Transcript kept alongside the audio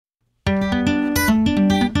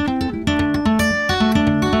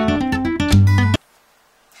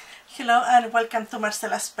Hello and welcome to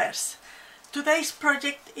Marcela's Purse. Today's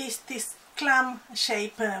project is this clam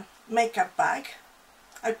shape makeup bag.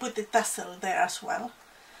 I put the tassel there as well,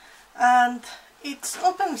 and it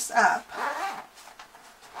opens up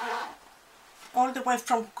all the way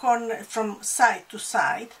from side to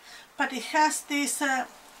side, but it has these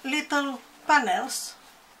little panels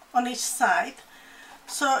on each side,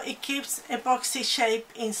 so it keeps a boxy shape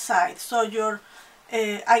inside, so your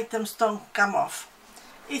items don't come off.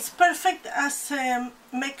 It's perfect as a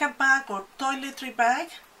makeup bag or toiletry bag,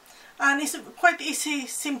 and it's quite easy,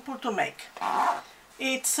 simple to make.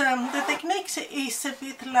 It's the technique is a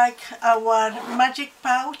bit like our magic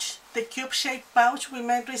pouch, the cube-shaped pouch we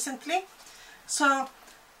made recently. So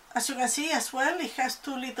as you can see as well, it has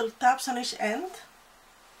two little tabs on each end.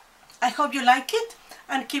 I hope you like it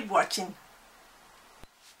and keep watching.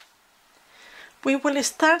 We will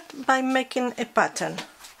start by making a pattern,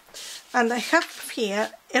 and I have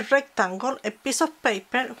here a rectangle, a piece of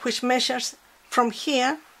paper which measures from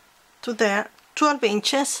here to there 12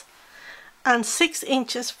 inches and 6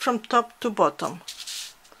 inches from top to bottom,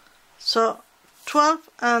 so 12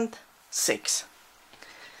 and 6.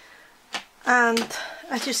 And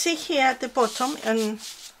as you see here at the bottom, and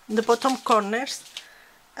the bottom corners,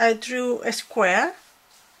 I drew a square,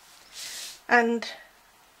 and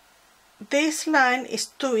this line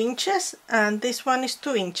is 2 inches and this one is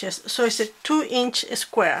 2 inches, so it's a 2-inch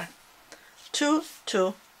square. 2,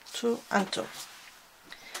 2, 2 and 2.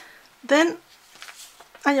 Then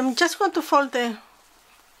I am just going to fold the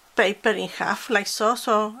paper in half like so,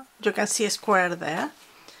 so you can see a square there.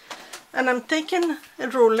 And I'm taking a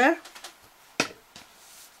ruler.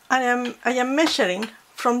 I am measuring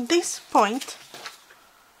from this point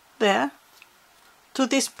there to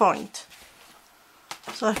this point.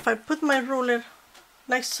 So if I put my ruler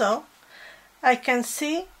like so, I can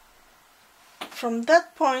see from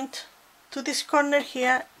that point to this corner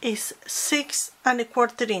here is 6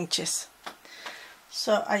 1/4 inches.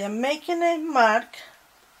 So I am making a mark,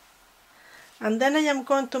 and then I am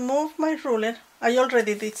going to move my ruler. I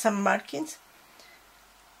already did some markings.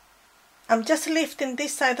 I'm just lifting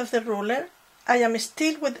this side of the ruler. I am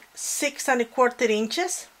still with 6 1/4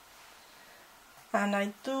 inches, and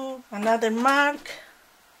I do another mark.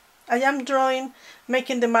 I am drawing,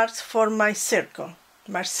 making the marks for my circle,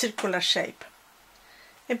 my circular shape.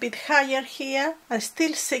 A bit higher here, and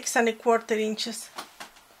still 6 1/4 inches.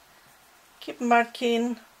 Keep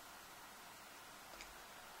marking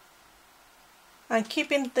and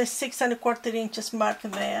keeping the 6 1/4 inches mark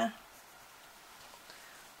there,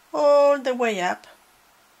 all the way up,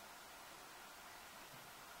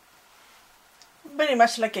 very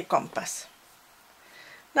much like a compass.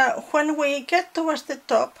 Now when we get towards the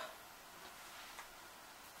top,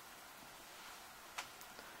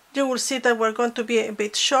 you will see that we're going to be a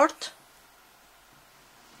bit short,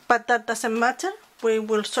 but that doesn't matter, we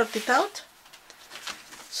will sort it out.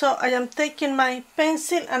 So I am taking my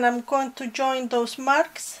pencil and I'm going to join those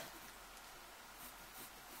marks.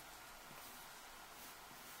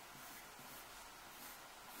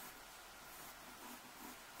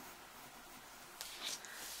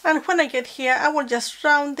 And when I get here, I will just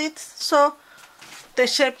round it so the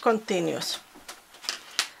shape continues.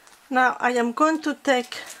 Now I am going to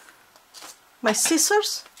take my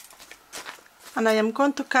scissors and I am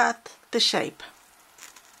going to cut the shape.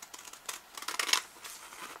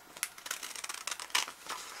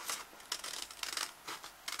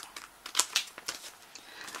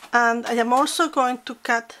 And I am also going to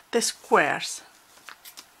cut the squares.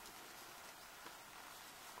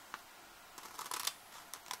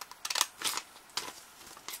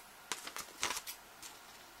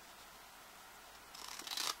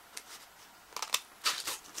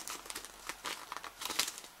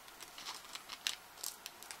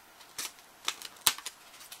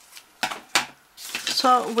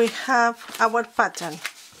 So we have our pattern.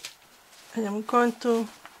 I am going to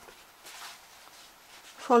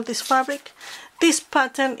fold this fabric. This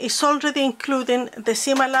pattern is already including the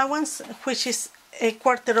seam allowance, which is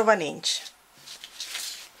 1/4 inch.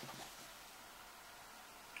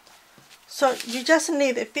 So you just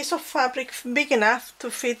need a piece of fabric big enough to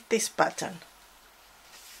fit this pattern.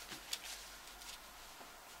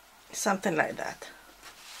 Something like that.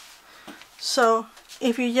 So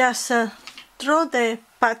if you just draw the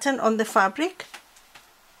pattern on the fabric,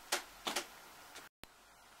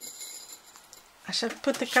 I shall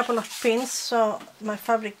put a couple of pins so my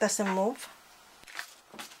fabric doesn't move.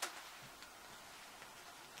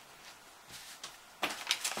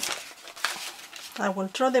 I will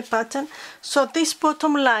draw the pattern so this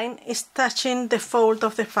bottom line is touching the fold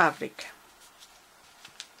of the fabric.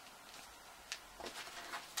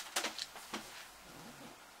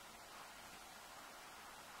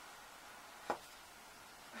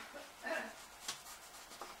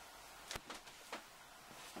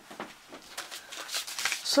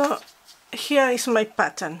 So here is my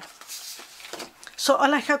pattern. So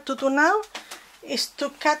all I have to do now is to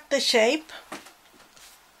cut the shape.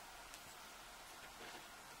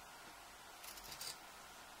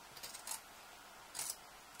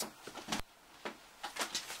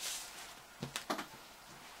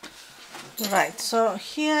 Right, so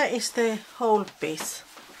here is the whole piece.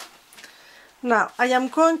 Now I am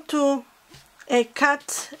going to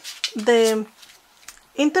cut the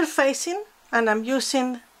interfacing, and I'm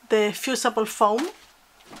using the fusible foam,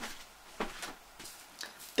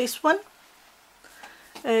 this one.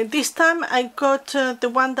 This time I got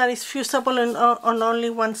the one that is fusible on only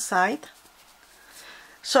one side.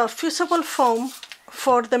 So fusible foam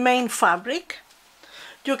for the main fabric.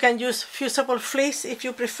 You can use fusible fleece if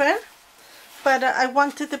you prefer, but I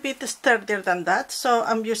want it a bit sturdier than that, so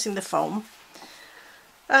I'm using the foam.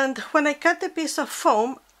 And when I cut a piece of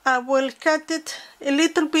foam, I will cut it a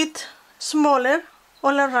little bit smaller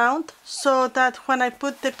all around, so that when I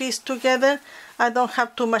put the piece together I don't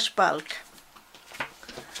have too much bulk.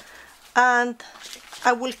 And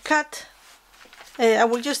I will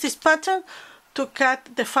use this pattern to cut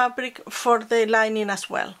the fabric for the lining as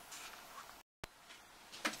well.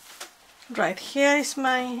 Right, here is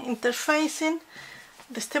my interfacing,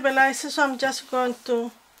 the stabilizer, so I'm just going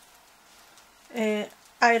to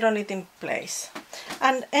iron it in place.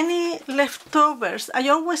 And any leftovers, I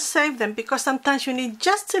always save them, because sometimes you need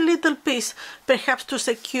just a little piece, perhaps to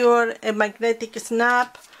secure a magnetic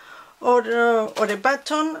snap or a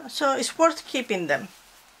button, so it's worth keeping them.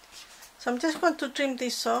 So I'm just going to trim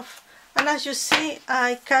this off, and as you see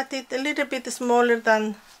I cut it a little bit smaller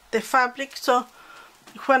than the fabric, so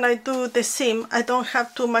when I do the seam I don't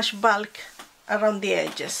have too much bulk around the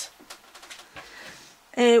edges.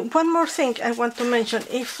 One more thing I want to mention,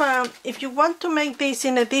 if you want to make this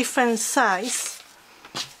in a different size,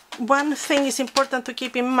 one thing is important to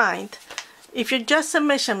keep in mind. If you adjust the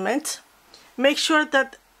measurement, make sure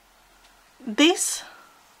that this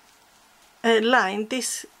line,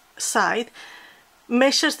 this side,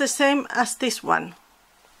 measures the same as this one,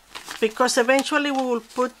 because eventually we will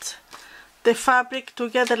put the fabric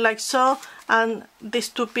together like so, and these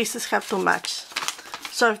two pieces have to match.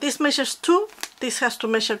 So if this measures 2, this has to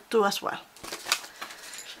measure 2 as well.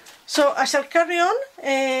 So I shall carry on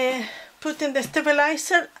putting the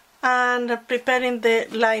stabilizer and preparing the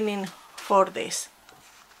lining for this.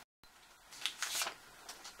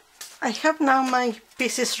 I have now my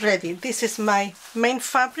pieces ready. This is my main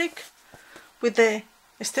fabric with the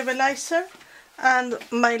stabilizer and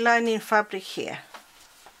my lining fabric here.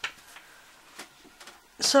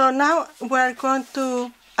 So now we are going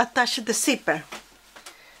to attach the zipper.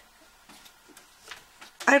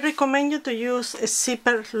 I recommend you to use a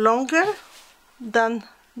zipper longer than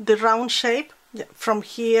the round shape from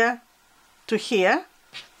here to here,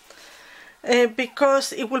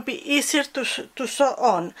 because it will be easier to sew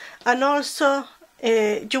on, and also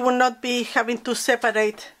you will not be having to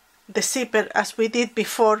separate the zipper as we did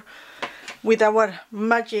before with our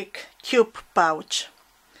magic cube pouch.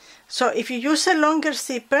 So if you use a longer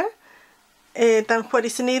zipper than what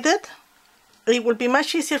is needed, it will be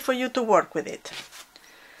much easier for you to work with it.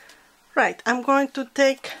 Right, I'm going to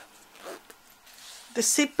take the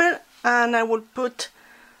zipper and I will put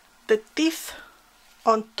the teeth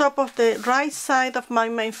on top of the right side of my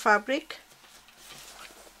main fabric.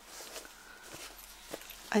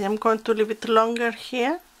 I am going to leave it longer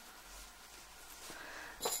here.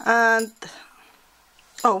 And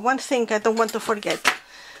oh, one thing I don't want to forget,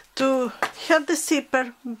 to have the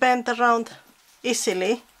zipper bend around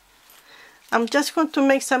easily, I'm just going to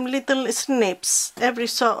make some little snips every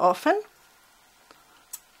so often,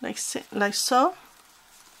 like so.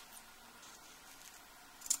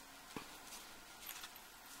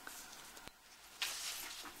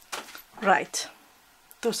 Right,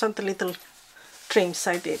 those are the little trims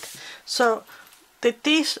I did. So the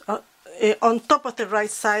teeth on top of the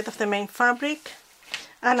right side of the main fabric,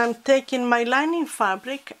 and I'm taking my lining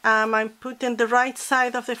fabric and I'm putting the right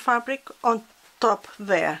side of the fabric on top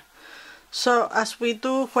there. So as we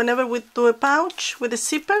do whenever we do a pouch with a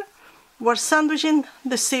zipper, we're sandwiching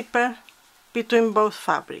the zipper between both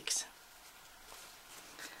fabrics,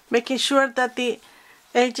 making sure that the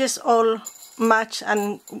edges all match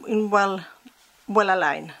and well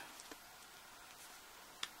aligned.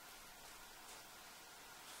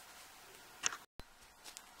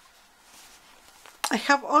 I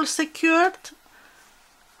have all secured,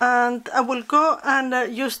 and I will go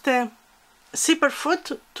and use the zipper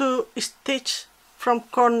foot to stitch from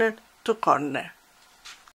corner to corner.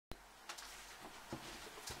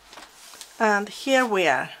 And here we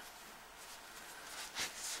are.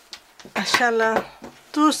 I shall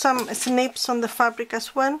do some snips on the fabric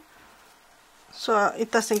as well, so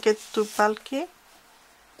it doesn't get too bulky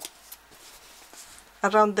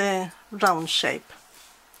around the round shape.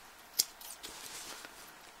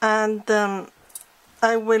 And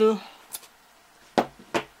I will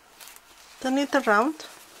turn it around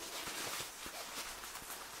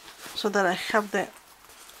so that I have the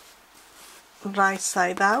right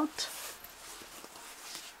side out,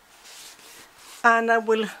 and I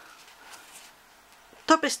will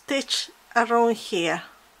top stitch around here,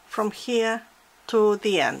 from here to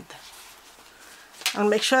the end, and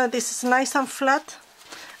make sure this is nice and flat.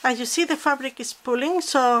 As you see, the fabric is pulling,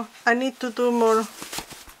 so I need to do more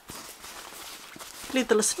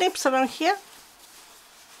little snips around here.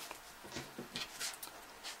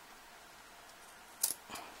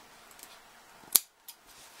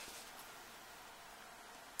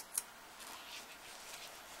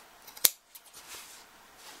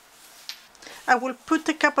 I will put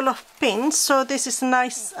a couple of pins so this is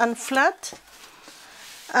nice and flat,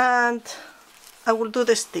 and I will do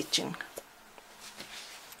the stitching.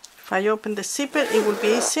 If I open the zipper, it will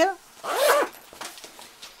be easier,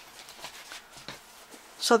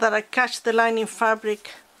 so that I catch the lining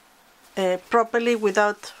fabric properly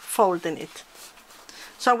without folding it.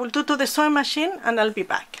 So I will do to the sewing machine and I'll be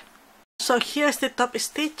back. So here's the top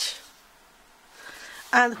stitch,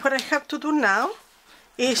 and what I have to do now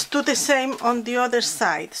is do the same on the other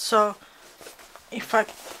side. So if I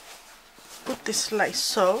put this like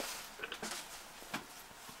so,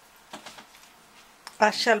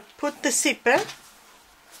 I shall put the zipper,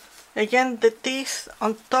 again the teeth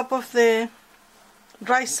on top of the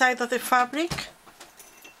right side of the fabric,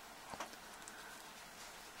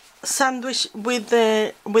 sandwich with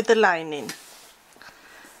the lining.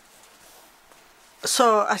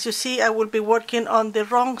 So as you see, I will be working on the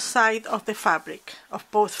wrong side of the fabric, of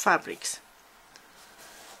both fabrics.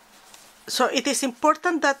 So it is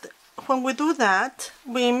important that when we do that,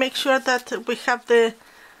 we make sure that we have the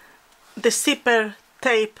zipper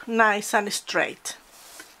tape nice and straight.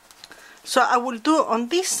 So I will do on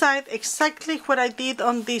this side exactly what I did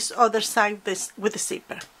on this other side with the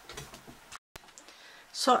zipper.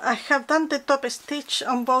 So I have done the top stitch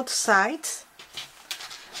on both sides.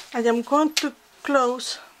 I am going to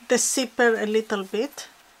close the zipper a little bit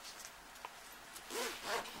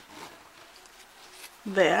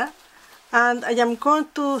there, and I am going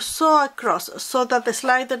to sew across so that the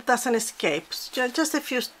slider doesn't escape. Just a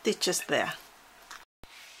few stitches there.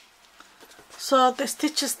 So the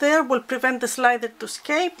stitches there will prevent the slider to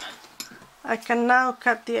escape. I can now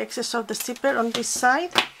cut the excess of the zipper on this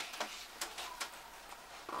side,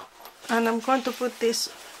 and I'm going to put this,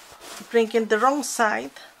 bringing the wrong side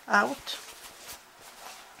out.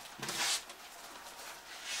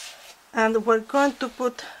 And we're going to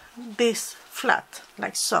put this flat,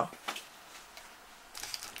 like so.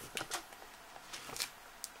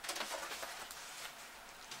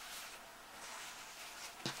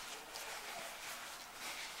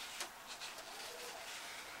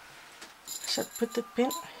 I shall put the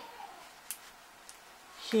pin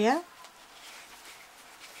here.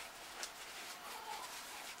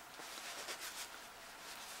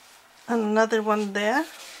 And another one there,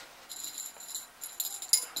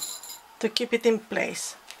 to keep it in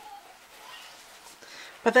place.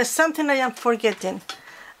 But there's something I am forgetting,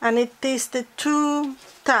 and it is the two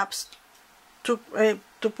tabs to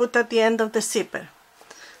put at the end of the zipper.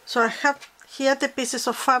 So I have here the pieces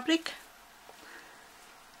of fabric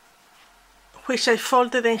which I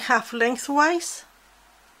folded in half lengthwise,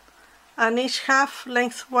 and each half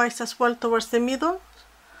lengthwise as well towards the middle,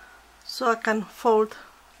 so I can fold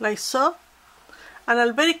like so. And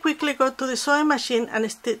I'll very quickly go to the sewing machine and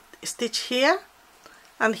stitch here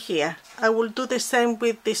and here. I will do the same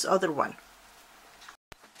with this other one.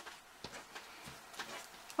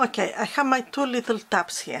 Okay, I have my two little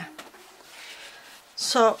tabs here.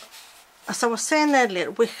 So as I was saying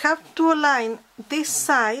earlier, we have to align this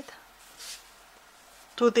side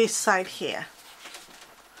to this side here.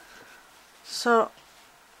 So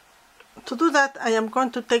to do that, I am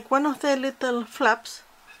going to take one of the little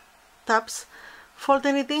tabs,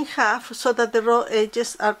 folding it in half so that the raw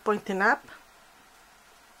edges are pointing up,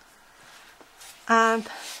 and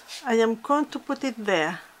I am going to put it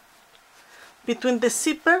there between the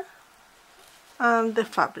zipper and the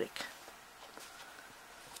fabric.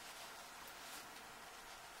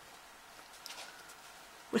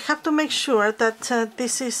 We have to make sure that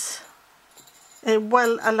this is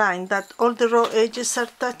well aligned, that all the raw edges are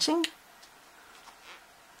touching,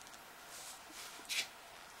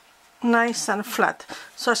 nice and flat.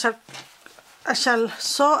 So I shall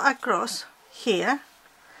sew across here,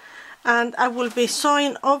 and I will be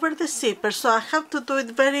sewing over the zipper, so I have to do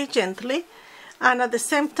it very gently, and at the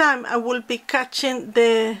same time I will be catching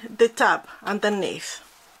the tab underneath.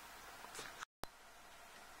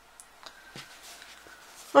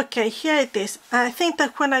 Okay, here it is. I think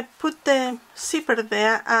that when I put the zipper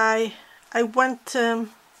there, I went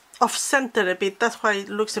off center a bit, that's why it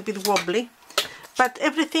looks a bit wobbly, but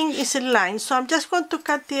everything is in line, so I'm just going to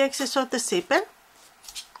cut the excess of the zipper.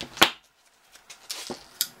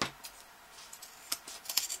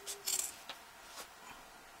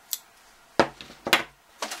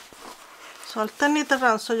 So I'll turn it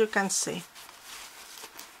around so you can see.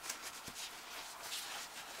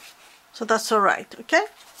 So that's alright, okay?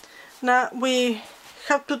 Now we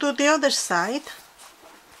have to do the other side.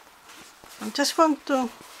 I'm just going to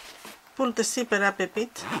pull the zipper up a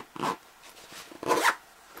bit.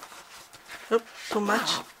 Oops, too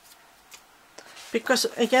much. Because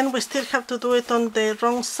again, we still have to do it on the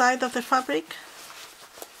wrong side of the fabric.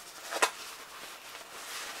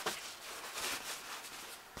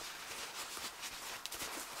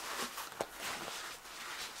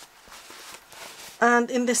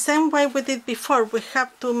 And in the same way we did before, we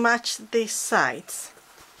have to match these sides.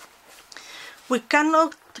 We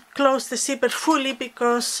cannot close the zipper fully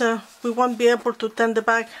because we won't be able to turn the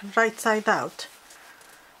bag right side out.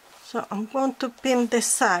 So I'm going to pin the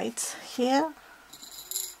sides here.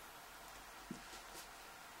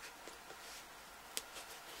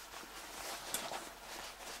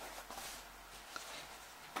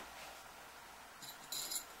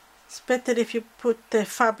 It's better if you put the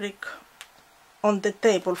fabric on the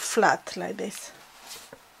table flat like this.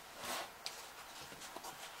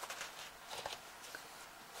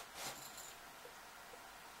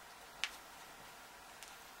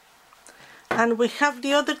 And we have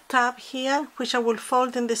the other tab here, which I will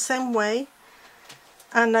fold in the same way,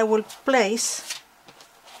 and I will place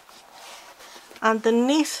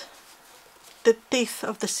underneath the teeth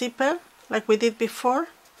of the zipper like we did before.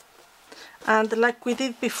 And like we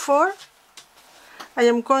did before, I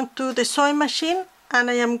am going to the sewing machine and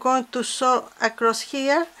I am going to sew across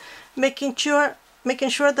here, making sure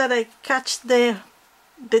that I catch the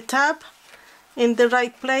tab in the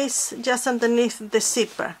right place just underneath the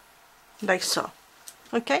zipper, like so.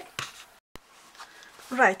 Okay?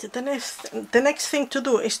 Right, the next thing to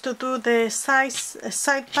do is to do the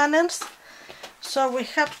side panels. So we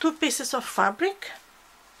have two pieces of fabric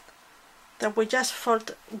that we just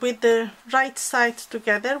fold with the right sides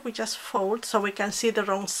together. We just fold so we can see the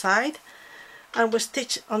wrong side, and we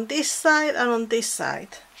stitch on this side and on this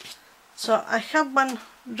side. So I have one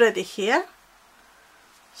ready here,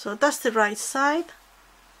 so that's the right side,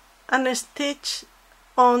 and I stitch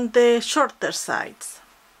on the shorter sides.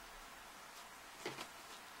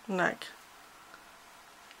 Like,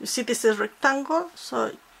 you see this is rectangle,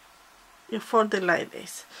 so you fold it like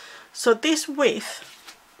this. So this width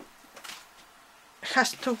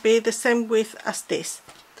has to be the same width as this.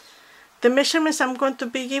 The measurements I'm going to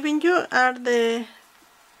be giving you are the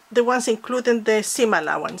ones including the seam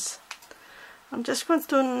allowance. I'm just going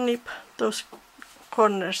to nip those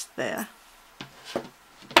corners there.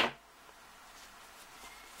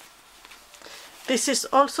 This is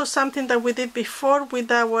also something that we did before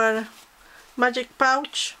with our magic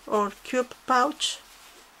pouch or cube pouch.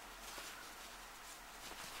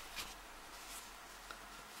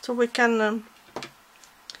 So we can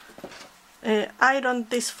iron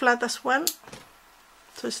this flat as well,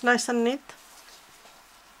 so it's nice and neat.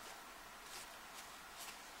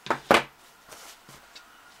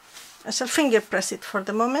 I shall finger press it for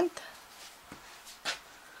the moment.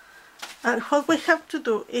 And what we have to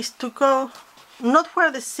do is to go not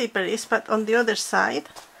where the zipper is, but on the other side,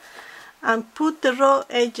 and put the raw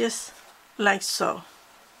edges like so.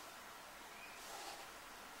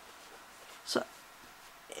 So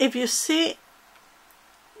if you see,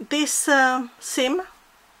 this seam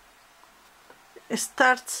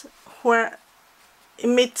starts where it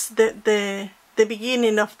meets the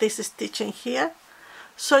beginning of this stitching here,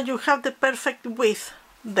 so you have the perfect width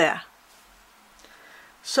there.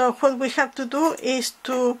 So what we have to do is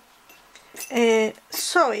to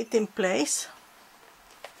sew it in place.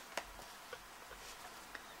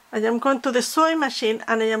 I am going to the sewing machine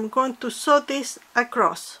and I am going to sew this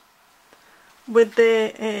across with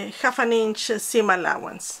the 1/2 inch seam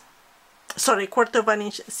allowance, sorry, 1/4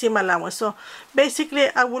 inch seam allowance. So basically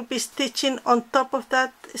I will be stitching on top of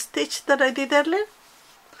that stitch that I did earlier,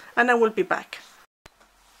 and I will be back.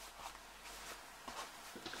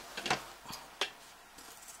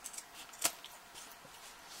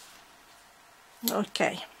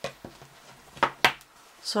 Okay,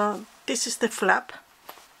 so this is the flap,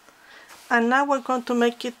 and now we're going to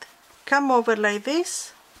make it come over like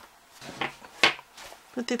this,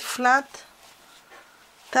 put it flat,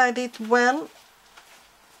 tie it well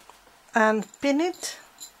and pin it,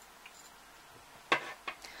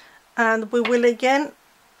 and we will again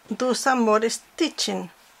do some more stitching.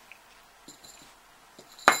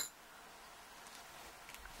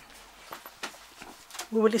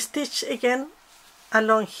 We will stitch again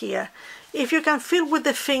along here. If you can feel with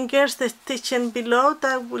the fingers the stitching below,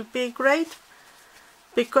 that will be great,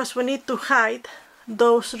 because we need to hide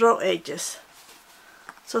those raw edges.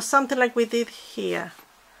 So something like we did here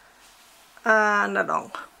and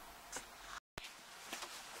along.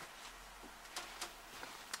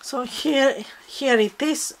 So here it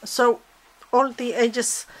is. So all the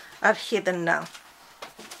edges are hidden now.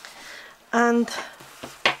 And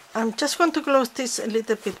I'm just going to close this a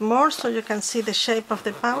little bit more so you can see the shape of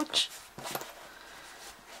the pouch.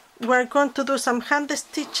 We're going to do some hand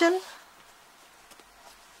stitching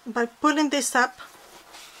by pulling this up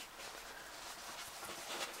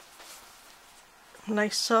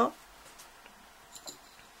like so,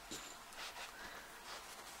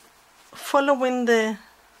 following the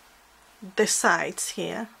sides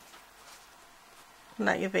here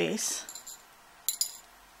like this.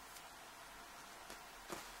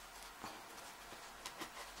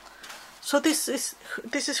 So this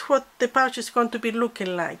is what the pouch is going to be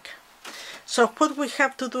looking like. So what we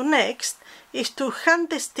have to do next is to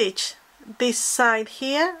hand stitch this side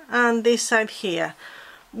here and this side here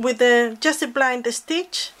with just a blind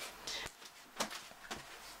stitch.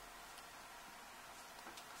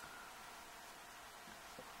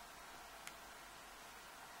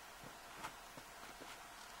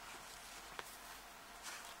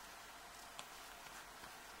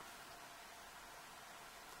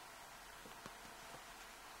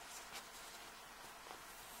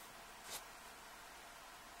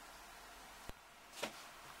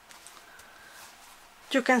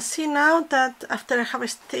 You can see now that after I have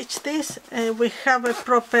stitched this, we have a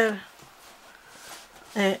proper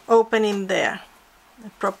opening there, a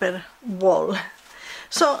proper wall.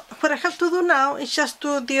 So what I have to do now is just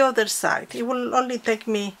do the other side. It will only take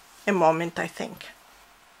me a moment, I think.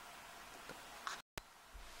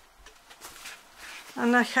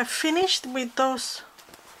 And I have finished with those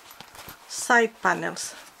side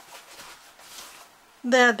panels.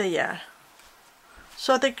 There they are.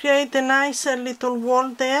 So they create a nice little wall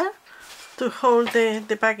there to hold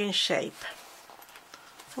the bag in shape.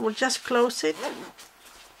 So we'll just close it.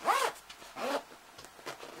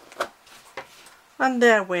 And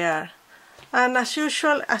there we are. And as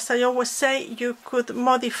usual, as I always say, you could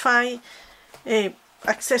modify,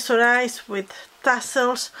 accessorize with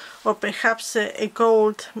tassels or perhaps a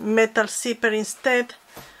gold metal zipper instead,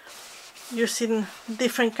 using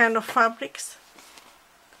different kind of fabrics.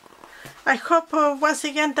 I hope once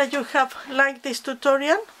again that you have liked this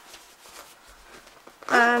tutorial,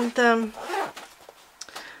 and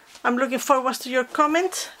I'm looking forward to your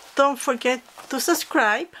comments. Don't forget to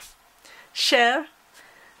subscribe, share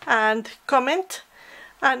and comment,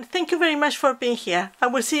 and thank you very much for being here. I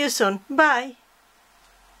will see you soon. Bye!